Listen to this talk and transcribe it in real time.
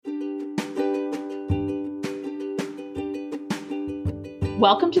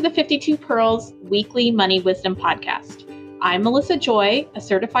Welcome to the 52 Pearls Weekly Money Wisdom Podcast. I'm Melissa Joy, a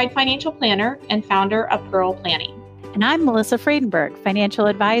certified financial planner and founder of Pearl Planning. And I'm Melissa Friedenberg, financial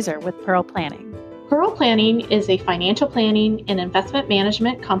advisor with Pearl Planning. Pearl Planning is a financial planning and investment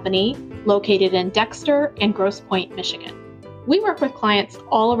management company located in Dexter and Grosse Pointe, Michigan. We work with clients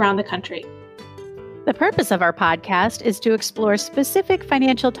all around the country. The purpose of our podcast is to explore specific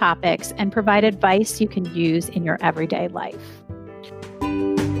financial topics and provide advice you can use in your everyday life.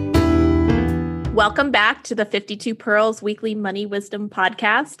 Welcome back to the 52 Pearls Weekly Money Wisdom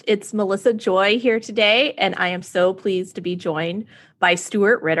Podcast. It's Melissa Joy here today, and I am so pleased to be joined by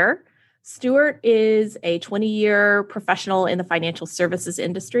Stuart Ritter. Stuart is a 20-year professional in the financial services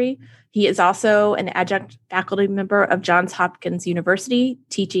industry. He is also an adjunct faculty member of Johns Hopkins University,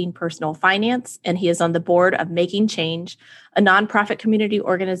 teaching personal finance, and he is on the board of Making Change, a nonprofit community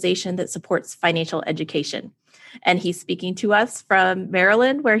organization that supports financial education. And he's speaking to us from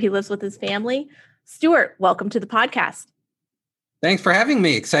Maryland, where he lives with his family. Stuart, welcome to the podcast. Thanks for having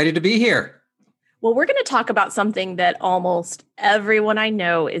me. Excited to be here. Well, we're going to talk about something that almost everyone I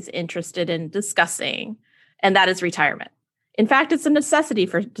know is interested in discussing, and that is retirement. In fact, it's a necessity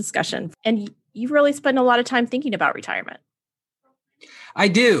for discussion, and you really spend a lot of time thinking about retirement. I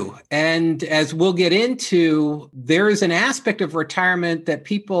do. And as we'll get into, there is an aspect of retirement that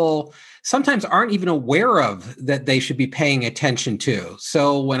people sometimes aren't even aware of that they should be paying attention to.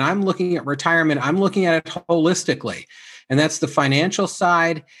 So when I'm looking at retirement, I'm looking at it holistically, and that's the financial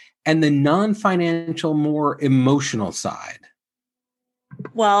side and the non-financial, more emotional side.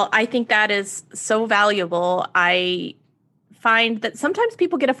 Well, I think that is so valuable. I find that sometimes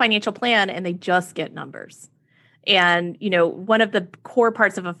people get a financial plan and they just get numbers. And, one of the core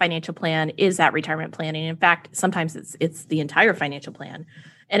parts of a financial plan is that retirement planning. In fact, sometimes it's the entire financial plan.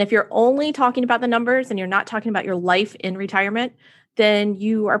 And if you're only talking about the numbers and you're not talking about your life in retirement, then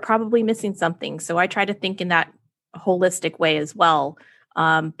you are probably missing something. So I try to think in that holistic way as well.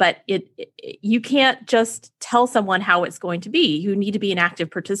 But you can't just tell someone how it's going to be. You need to be an active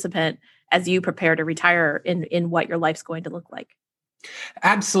participant as you prepare to retire in what your life's going to look like.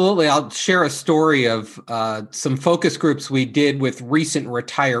 Absolutely. I'll share a story of some focus groups we did with recent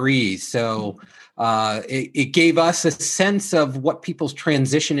retirees. So it gave us a sense of what people's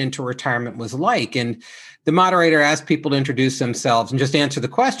transition into retirement was like. And the moderator asked people to introduce themselves and just answer the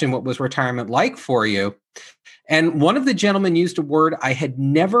question, what was retirement like for you? And one of the gentlemen used a word I had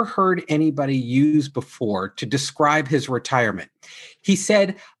never heard anybody use before to describe his retirement. He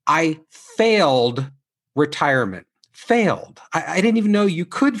said, I failed retirement. Failed. I didn't even know you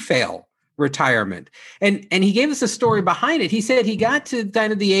could fail retirement. And he gave us a story behind it. He said he got to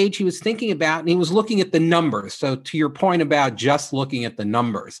kind of the age he was thinking about, and he was looking at the numbers. So to your point about just looking at the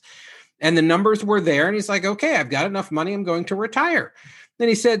numbers, and the numbers were there, and he's like, okay, I've got enough money. I'm going to retire. Then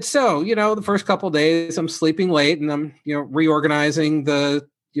he said, so, the first couple of days I'm sleeping late and I'm, reorganizing the,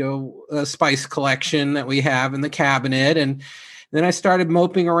 spice collection that we have in the cabinet. And then I started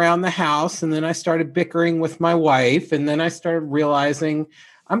moping around the house, and then I started bickering with my wife. And then I started realizing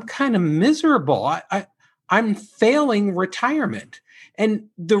I'm kind of miserable. I'm failing retirement. And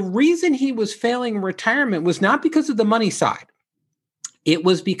the reason he was failing retirement was not because of the money side. It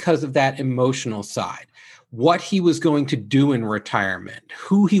was because of that emotional side. What he was going to do in retirement,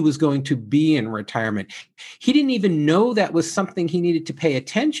 who he was going to be in retirement. He didn't even know that was something he needed to pay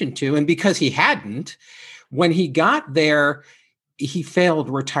attention to. And because he hadn't, when he got there, he failed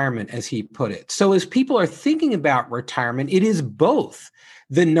retirement, as he put it. So as people are thinking about retirement, it is both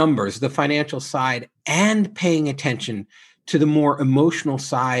the numbers, the financial side, and paying attention to the more emotional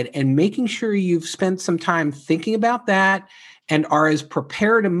side and making sure you've spent some time thinking about that and are as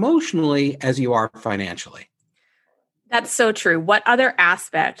prepared emotionally as you are financially. That's so true. What other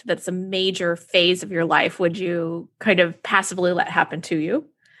aspect that's a major phase of your life would you kind of passively let happen to you?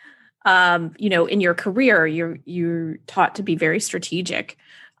 In your career, you're taught to be very strategic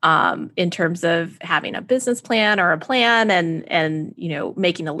in terms of having a business plan or a plan and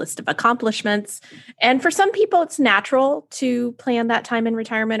making a list of accomplishments. And for some people, it's natural to plan that time in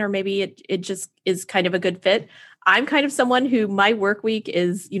retirement, or maybe it just is kind of a good fit. I'm kind of someone who my work week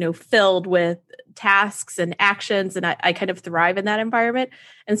is, filled with tasks and actions, and I kind of thrive in that environment.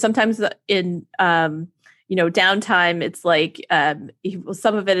 And sometimes in, downtime, it's like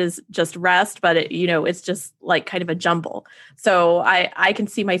some of it is just rest, but it's just like kind of a jumble. So I can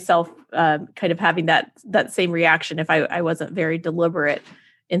see myself kind of having that same reaction if I wasn't very deliberate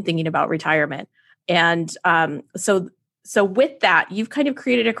in thinking about retirement. And so with that, you've kind of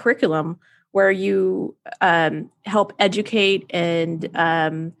created a curriculum where you help educate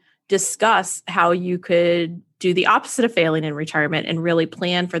and discuss how you could do the opposite of failing in retirement and really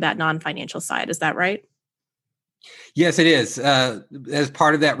plan for that non-financial side. Is that right? Yes, it is. As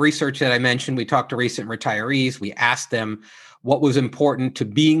part of that research that I mentioned, we talked to recent retirees. We asked them what was important to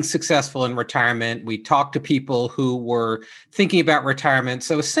being successful in retirement. We talked to people who were thinking about retirement.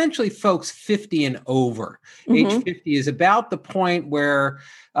 So essentially, folks 50 and over. Age 50 is about the point where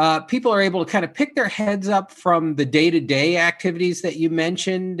people are able to kind of pick their heads up from the day-to-day activities that you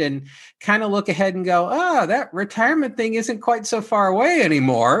mentioned and kind of look ahead and go, that retirement thing isn't quite so far away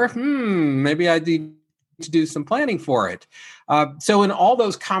anymore. Maybe I need to do some planning for it. So in all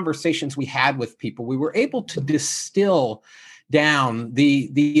those conversations we had with people, we were able to distill down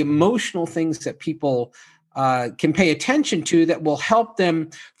the emotional things that people can pay attention to that will help them,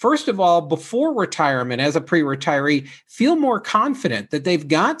 first of all, before retirement, as a pre-retiree, feel more confident that they've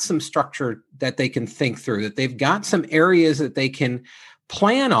got some structure that they can think through, that they've got some areas that they can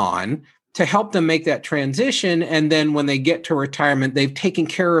plan on to help them make that transition. And then when they get to retirement, they've taken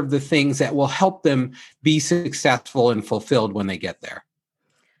care of the things that will help them be successful and fulfilled when they get there.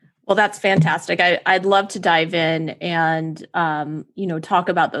 Well, that's fantastic. I'd love to dive in and, talk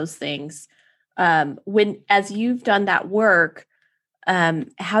about those things. As you've done that work,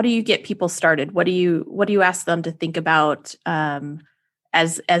 how do you get people started? What do you ask them to think about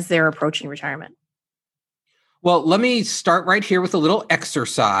as they're approaching retirement? Well, let me start right here with a little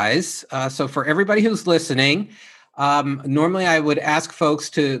exercise. So for everybody who's listening, normally I would ask folks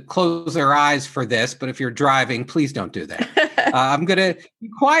to close their eyes for this, but if you're driving, please don't do that. I'm going to be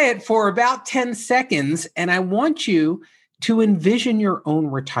quiet for about 10 seconds, and I want you to envision your own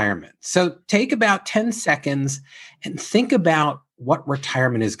retirement. So take about 10 seconds and think about what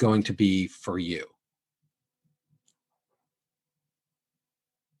retirement is going to be for you.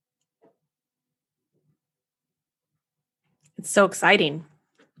 It's so exciting.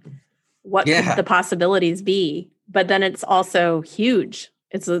 What could the possibilities be? But then it's also huge.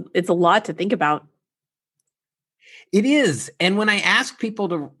 It's a lot to think about. It is. And when I ask people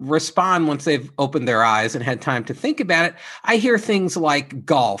to respond once they've opened their eyes and had time to think about it, I hear things like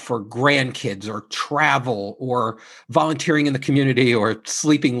golf or grandkids or travel or volunteering in the community or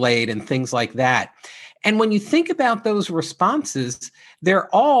sleeping late and things like that. And when you think about those responses,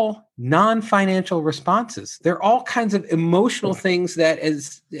 they're all non-financial responses. They're all kinds of emotional things that,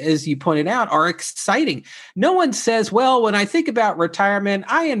 as you pointed out, are exciting. No one says, well, when I think about retirement,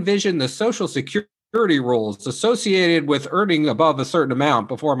 I envision the Social Security rules associated with earning above a certain amount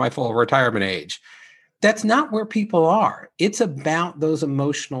before my full retirement age. That's not where people are. It's about those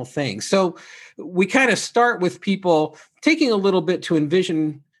emotional things. So we kind of start with people taking a little bit to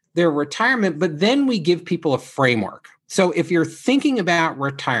envision their retirement, but then we give people a framework. So if you're thinking about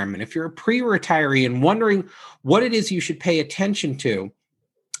retirement, if you're a pre-retiree and wondering what it is you should pay attention to,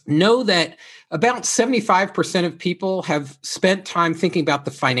 know that about 75% of people have spent time thinking about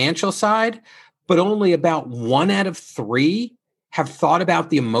the financial side, but only about 1 out of 3 have thought about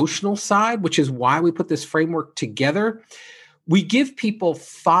the emotional side, which is why we put this framework together. We give people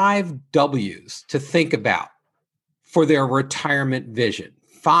 5 W's to think about for their retirement vision.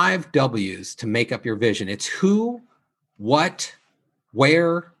 5 W's to make up your vision. It's who, what,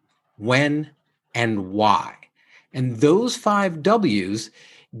 where, when, and why. And those 5 W's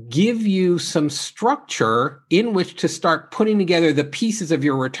give you some structure in which to start putting together the pieces of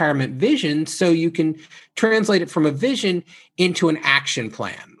your retirement vision so you can translate it from a vision into an action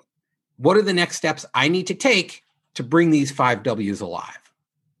plan. What are the next steps I need to take to bring these 5 W's alive?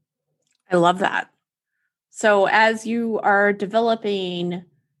 I love that. So as you are developing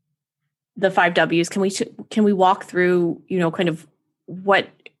the 5 W's, can we walk through, kind of what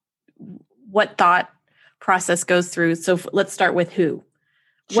thought process goes through? So let's start with who.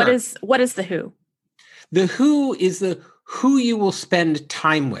 Sure. What is the who? The who is the who you will spend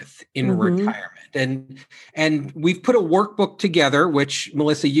time with in retirement. And we've put a workbook together, which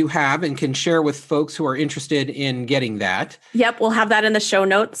Melissa, you have and can share with folks who are interested in getting that. Yep. We'll have that in the show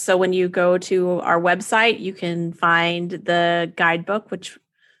notes. So when you go to our website, you can find the guidebook, which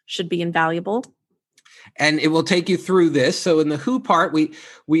should be invaluable. And it will take you through this. So in the who part,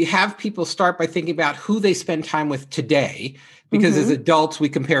 we have people start by thinking about who they spend time with today, because as adults, we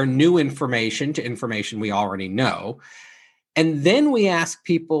compare new information to information we already know. And then we ask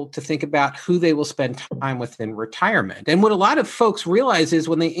people to think about who they will spend time with in retirement. And what a lot of folks realize is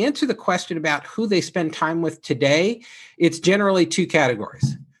when they answer the question about who they spend time with today, it's generally 2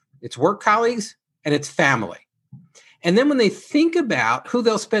 categories. It's work colleagues and it's family. And then when they think about who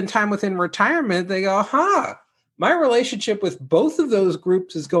they'll spend time with in retirement, they go, my relationship with both of those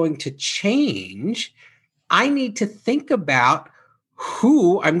groups is going to change. I need to think about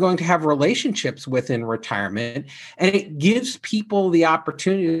who I'm going to have relationships with in retirement. And it gives people the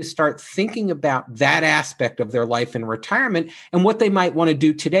opportunity to start thinking about that aspect of their life in retirement and what they might want to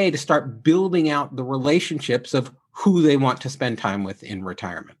do today to start building out the relationships of who they want to spend time with in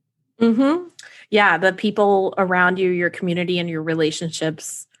retirement. Mm-hmm. Yeah, the people around you, your community, and your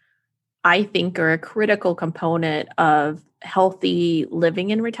relationships, I think, are a critical component of healthy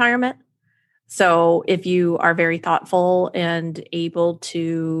living in retirement. So if you are very thoughtful and able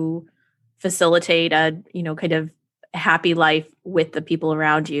to facilitate a, kind of happy life with the people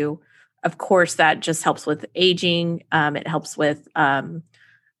around you, of course, that just helps with aging. It helps with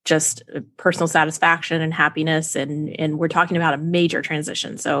just personal satisfaction and happiness. And we're talking about a major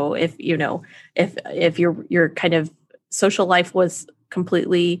transition. So if your kind of social life was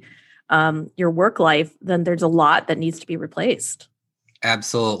completely your work life, then there's a lot that needs to be replaced.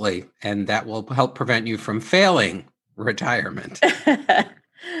 Absolutely. And that will help prevent you from failing retirement.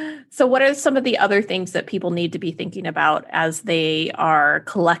 So what are some of the other things that people need to be thinking about as they are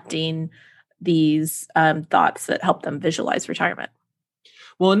collecting these thoughts that help them visualize retirement?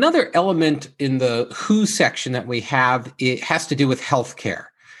 Well, another element in the WHO section that we have, it has to do with healthcare.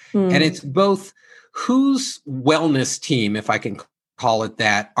 And it's both whose wellness team, if I can call it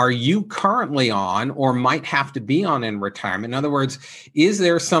that, are you currently on or might have to be on in retirement? In other words, is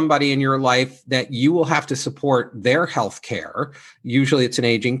there somebody in your life that you will have to support their health care? Usually it's an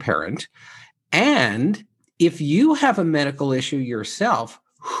aging parent. And if you have a medical issue yourself,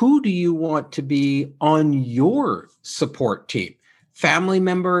 who do you want to be on your support team? Family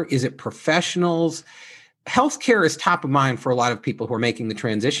member? Is it professionals? Healthcare is top of mind for a lot of people who are making the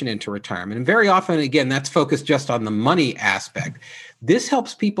transition into retirement. And very often, again, that's focused just on the money aspect. This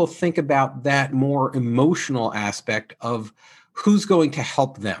helps people think about that more emotional aspect of who's going to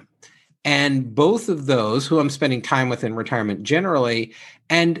help them. And both of those, who I'm spending time with in retirement generally,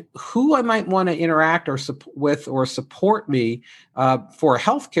 and who I might want to interact with or support me for a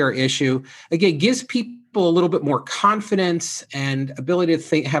healthcare issue, again, gives people a little bit more confidence and ability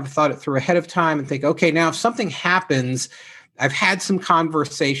to have thought it through ahead of time and think, okay, now if something happens, I've had some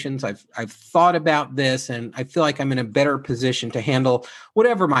conversations, I've thought about this, and I feel like I'm in a better position to handle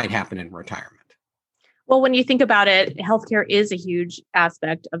whatever might happen in retirement. Well, when you think about it, healthcare is a huge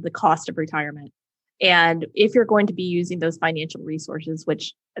aspect of the cost of retirement. And if you're going to be using those financial resources,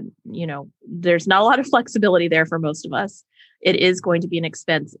 which, there's not a lot of flexibility there for most of us, it is going to be an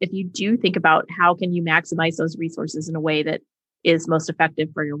expense. If you do think about how can you maximize those resources in a way that is most effective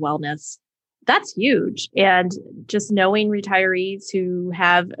for your wellness, that's huge. And just knowing retirees who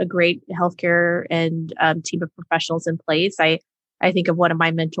have a great healthcare and team of professionals in place. I think of one of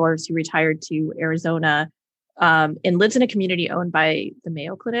my mentors who retired to Arizona and lives in a community owned by the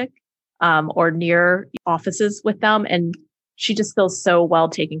Mayo Clinic or near offices with them. And she just feels so well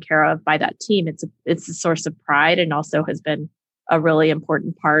taken care of by that team. It's a source of pride and also has been a really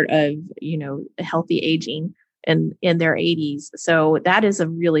important part of, healthy aging in their 80s. So that is a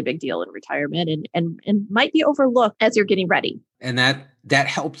really big deal in retirement and might be overlooked as you're getting ready. And that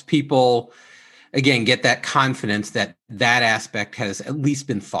helps people, again, get that confidence that aspect has at least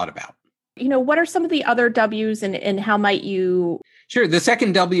been thought about. What are some of the other W's and how might you? Sure. The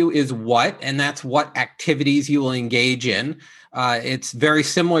second W is what, and that's what activities you will engage in. It's very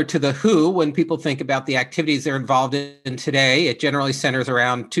similar to the who. When people think about the activities they're involved in today, it generally centers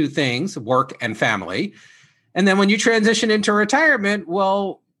around two things, work and family. And then when you transition into retirement,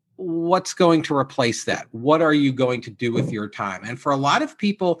 well, what's going to replace that? What are you going to do with your time? And for a lot of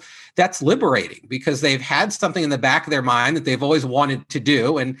people, that's liberating because they've had something in the back of their mind that they've always wanted to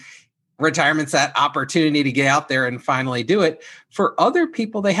do. And retirement's that opportunity to get out there and finally do it. For other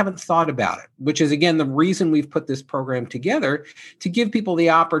people, they haven't thought about it, which is, again, the reason we've put this program together, to give people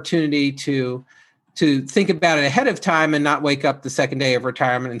the opportunity to think about it ahead of time and not wake up the second day of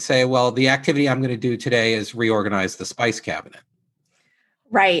retirement and say, well, the activity I'm going to do today is reorganize the spice cabinet.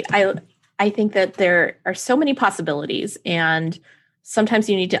 Right. I think that there are so many possibilities, and sometimes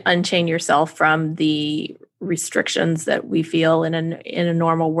you need to unchain yourself from the restrictions that we feel in a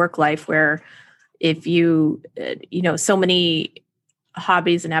normal work life, where if you so many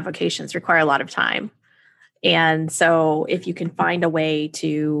hobbies and avocations require a lot of time. And so if you can find a way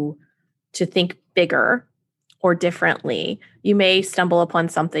to think bigger or differently, you may stumble upon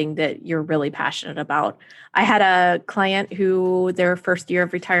something that you're really passionate about. I had a client who their first year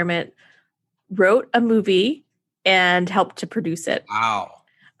of retirement wrote a movie and helped to produce it. Wow.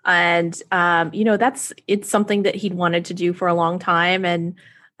 And, it's something that he'd wanted to do for a long time. And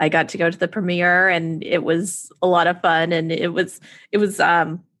I got to go to the premiere and it was a lot of fun. And it was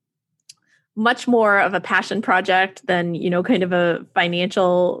much more of a passion project than, kind of a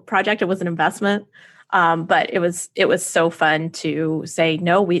financial project. It was an investment. But it was so fun to say,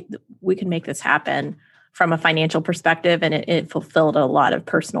 no, we can make this happen from a financial perspective. And it fulfilled a lot of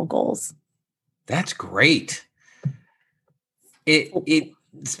personal goals. That's great. It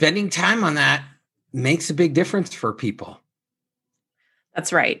spending time on that makes a big difference for people.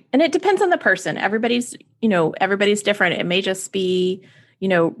 That's right. And it depends on the person. Everybody's different. It may just be,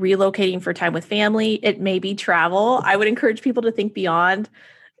 relocating for time with family. It may be travel. I would encourage people to think beyond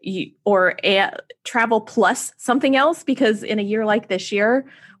or travel plus something else, because in a year like this year,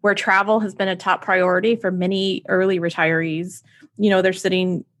 where travel has been a top priority for many early retirees, they're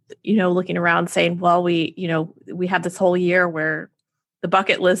sitting, looking around saying, well, we have this whole year where the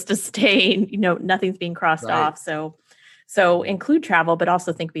bucket list is staying, nothing's being crossed off. So include travel, but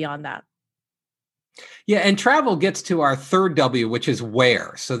also think beyond that. Yeah. And travel gets to our third W, which is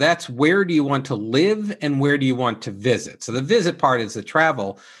where. So that's where do you want to live and where do you want to visit? So the visit part is the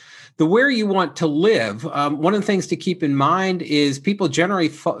travel. The where you want to live, one of the things to keep in mind is people generally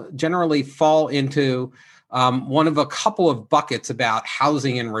fall into one of a couple of buckets about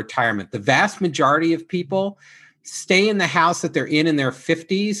housing and retirement. The vast majority of people stay in the house that they're in their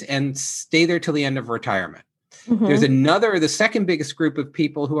 50s and stay there till the end of retirement. Mm-hmm. There's the second biggest group of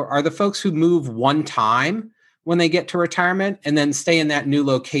people who are the folks who move one time when they get to retirement and then stay in that new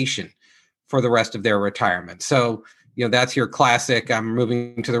location for the rest of their retirement. So, that's your classic, I'm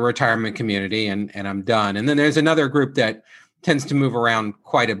moving to the retirement community and I'm done. And then there's another group that tends to move around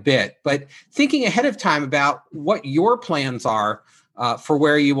quite a bit. But thinking ahead of time about what your plans are for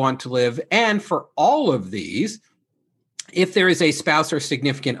where you want to live, and for all of these, if there is a spouse or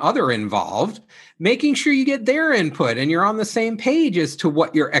significant other involved, making sure you get their input and you're on the same page as to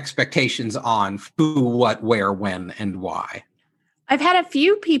what your expectations on who, what, where, when, and why. I've had a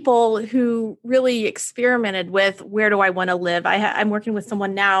few people who really experimented with where do I want to live. I'm working with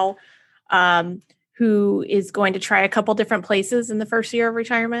someone now who is going to try a couple different places in the first year of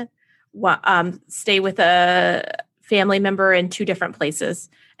retirement, stay with a family member in 2 different places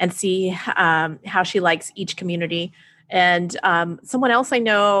and see how she likes each community. And someone else I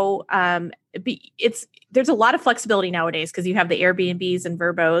know, there's a lot of flexibility nowadays because you have the Airbnbs and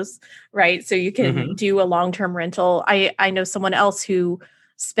Vrbos, right? So you can do a long-term rental. I know someone else who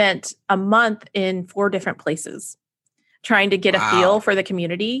spent a month in 4 different places trying to get a feel for the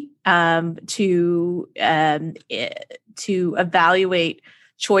community, to evaluate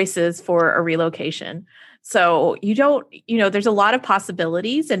choices for a relocation. So there's a lot of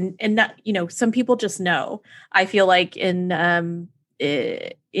possibilities and not, some people just know. I feel like in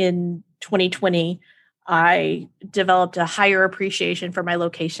 2020, I developed a higher appreciation for my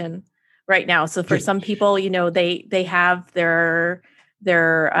location right now. So for some people, they have their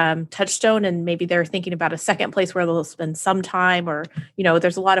touchstone and maybe they're thinking about a second place where they'll spend some time or,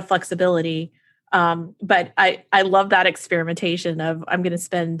 there's a lot of flexibility. But I love that experimentation of I'm going to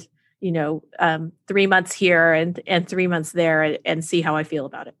spend 3 months here and 3 months there and see how I feel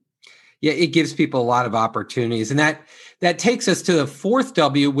about it. Yeah, it gives people a lot of opportunities. And that takes us to the fourth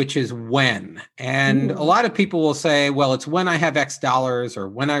W, which is when. And a lot of people will say, well, it's when I have X dollars or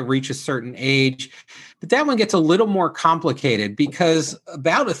when I reach a certain age. But that one gets a little more complicated because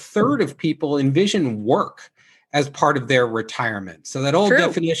about a third of people envision work as part of their retirement. So that old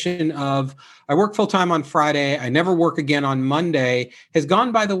definition of I work full-time on Friday, I never work again on Monday has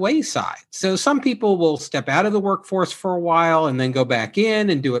gone by the wayside. So some people will step out of the workforce for a while and then go back in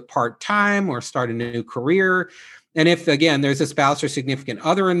and do it part-time or start a new career. And if, again, there's a spouse or significant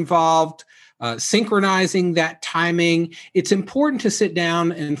other involved, synchronizing that timing, it's important to sit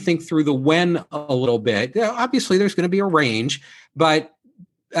down and think through the when a little bit. Obviously, there's going to be a range, but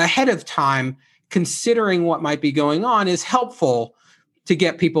ahead of time, considering what might be going on is helpful to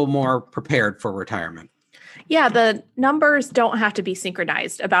get people more prepared for retirement. Yeah, the numbers don't have to be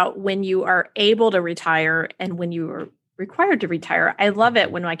synchronized about when you are able to retire and when you are required to retire. I love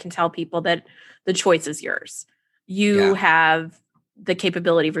it when I can tell people that the choice is yours. You have the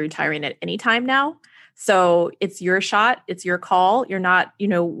capability of retiring at any time now. So it's your shot, it's your call. You're not,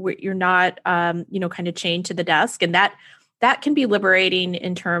 kind of chained to the desk. And that can be liberating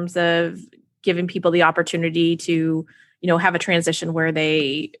in terms of giving people the opportunity to, have a transition where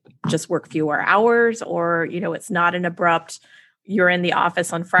they just work fewer hours or, it's not an abrupt, you're in the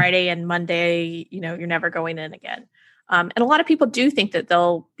office on Friday and Monday, you're never going in again. And a lot of people do think that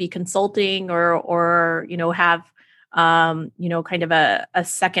they'll be consulting or have, kind of a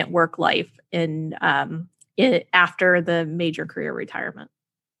second work life after the major career retirement.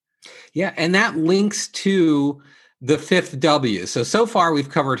 Yeah. And that links to the fifth W. So far we've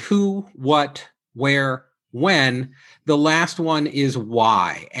covered who, what, where, when. The last one is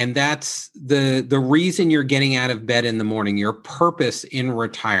why. And that's the reason you're getting out of bed in the morning, your purpose in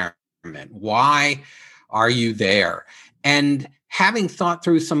retirement. Why are you there? And having thought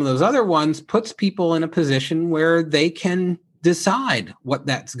through some of those other ones puts people in a position where they can decide what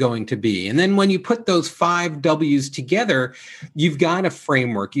that's going to be. And then when you put those 5 W's together, you've got a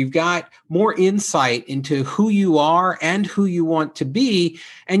framework, you've got more insight into who you are and who you want to be.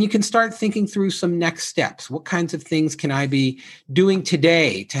 And you can start thinking through some next steps. What kinds of things can I be doing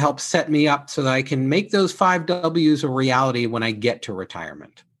today to help set me up so that I can make those 5 W's a reality when I get to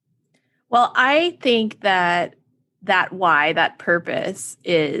retirement? Well, I think that why, that purpose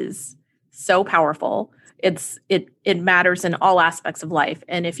is so powerful. It matters in all aspects of life.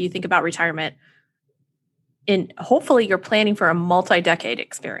 And if you think about retirement, hopefully you're planning for a multi-decade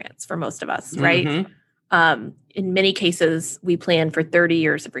experience for most of us, right? Mm-hmm. In many cases, we plan for 30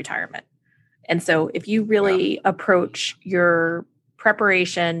 years of retirement. And so if you really approach your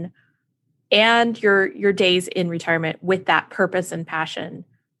preparation and your days in retirement with that purpose and passion,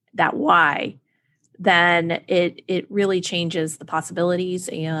 that why, then it really changes the possibilities.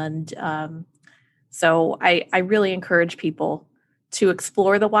 And so I really encourage people to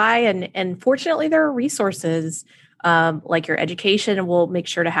explore the why. And fortunately, there are resources like your education, and we'll make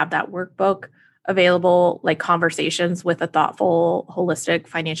sure to have that workbook available, like conversations with a thoughtful, holistic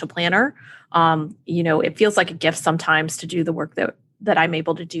financial planner. It feels like a gift sometimes to do the work that I'm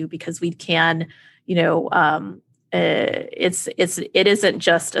able to do, because we can, it isn't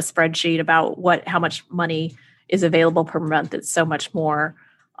just a spreadsheet about how much money is available per month. It's so much more.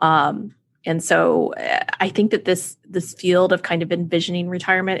 And so I think that this field of kind of envisioning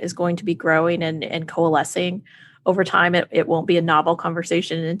retirement is going to be growing and coalescing over time. It won't be a novel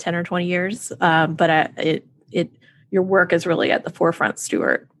conversation in 10 or 20 years, but your work is really at the forefront,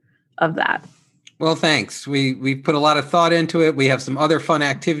 Stuart, of that. Well, thanks. We've put a lot of thought into it. We have some other fun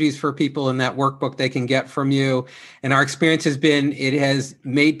activities for people in that workbook they can get from you. And our experience has been, it has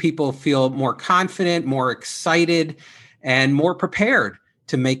made people feel more confident, more excited, and more prepared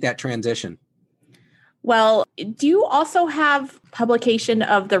to make that transition. Well, do you also have publication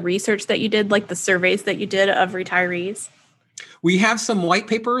of the research that you did, like the surveys that you did of retirees? We have some white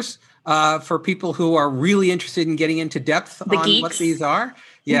papers for people who are really interested in getting into depth on geeks. What these are.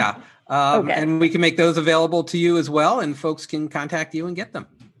 Yeah. Okay. And we can make those available to you as well, and folks can contact you and get them.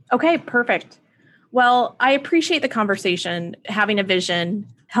 Okay, perfect. Well, I appreciate the conversation. Having a vision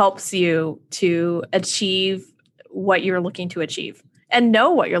helps you to achieve what you're looking to achieve and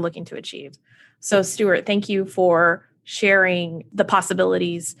know what you're looking to achieve. So, Stuart, thank you for sharing the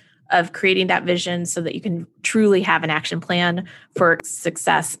possibilities of creating that vision so that you can truly have an action plan for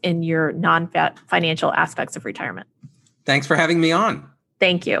success in your non-financial aspects of retirement. Thanks for having me on.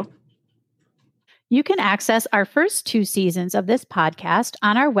 Thank you. You can access our first 2 seasons of this podcast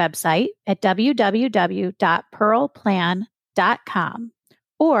on our website at www.pearlplan.com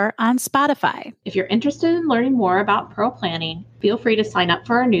or on Spotify. If you're interested in learning more about Pearl Planning, feel free to sign up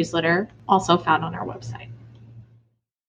for our newsletter, also found on our website.